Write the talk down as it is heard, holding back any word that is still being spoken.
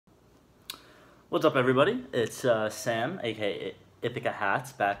What's up, everybody? It's Sam, aka Ithaca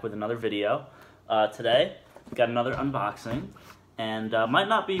Hats, back with another video. Today, we got another unboxing, and might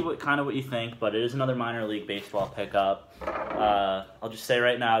not be what you think, but it is another minor league baseball pickup. I'll just say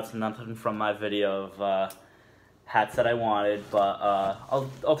right now, it's nothing from my video of hats that I wanted, but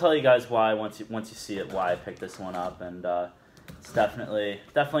I'll tell you guys why once you see it, why I picked this one up, and it's definitely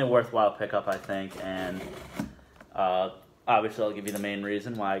a worthwhile pickup, I think, and obviously I'll give you the main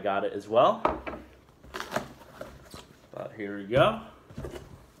reason why I got it as well. But here we go.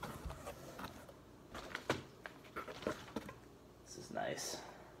 This is nice.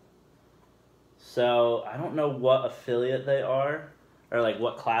 So I don't know what affiliate they are, or like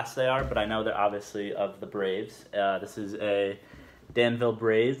what class they are, but I know they're obviously of the Braves. This is a Danville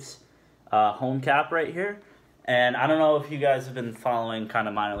Braves home cap right here. And I don't know if you guys have been following kind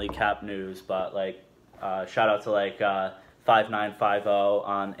of minor league cap news, but like shout out to like 59Fifty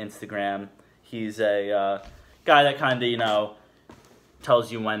on Instagram. He's a guy that kind of, you know,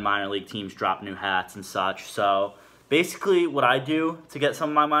 tells you when minor league teams drop new hats and such. So basically what I do to get some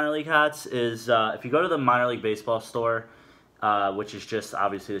of my minor league hats is if you go to the minor league baseball store, which is just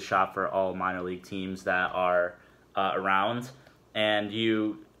obviously the shop for all minor league teams that are around, and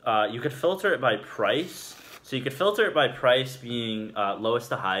you could filter it by price. So you could filter it by price being lowest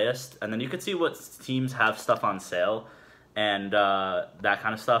to highest, and then you could see what teams have stuff on sale and that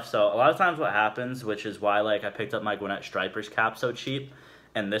kind of stuff. So a lot of times what happens, which is why like I picked up my Gwinnett Stripers cap so cheap,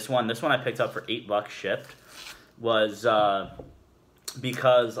 and this one I picked up for $8 shipped, was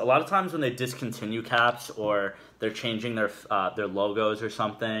because a lot of times when they discontinue caps, or they're changing their logos or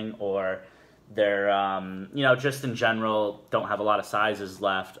something, or they're you know, just in general don't have a lot of sizes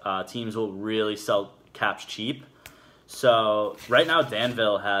left, teams will really sell caps cheap. So right now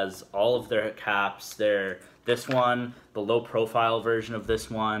Danville has all of their caps. This one, the low profile version of this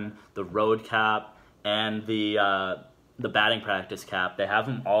one, the road cap, and the batting practice cap. They have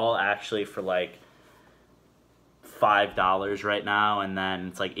them all actually for like $5 right now, and then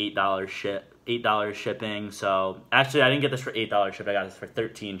it's like $8 shipping. So actually I didn't get this for $8 shipped, I got this for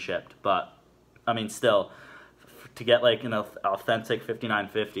 $13 shipped, but I mean still, to get like an authentic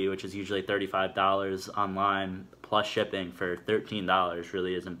 59Fifty, which is usually $35 online plus shipping, for $13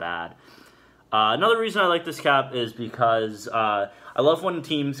 really isn't bad. Another reason I like this cap is because I love when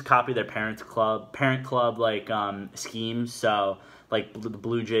teams copy their parent club like schemes. So like the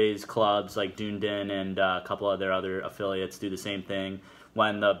Blue Jays clubs like Dunedin and a couple of their other affiliates do the same thing.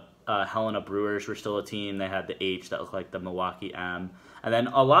 When the Helena Brewers were still a team, they had the H that looked like the Milwaukee M. And then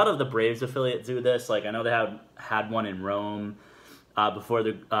a lot of the Braves affiliates do this. Like I know they had one in Rome before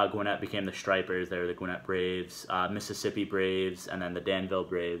the Gwinnett became the Stripers. They were the Gwinnett Braves, Mississippi Braves, and then the Danville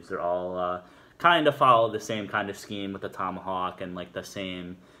Braves. They're all kind of follow the same kind of scheme with the tomahawk and like the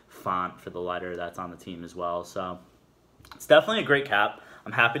same font for the letter that's on the team as well. So it's definitely a great cap.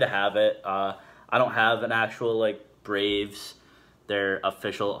 I'm happy to have it. I don't have an actual like Braves, their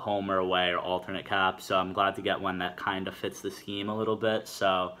official home or away or alternate cap, so I'm glad to get one that kind of fits the scheme a little bit.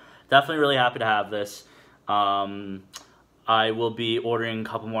 So definitely really happy to have this. I will be ordering a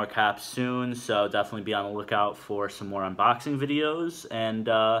couple more caps soon, so definitely be on the lookout for some more unboxing videos, and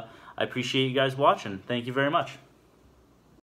I appreciate you guys watching. Thank you very much.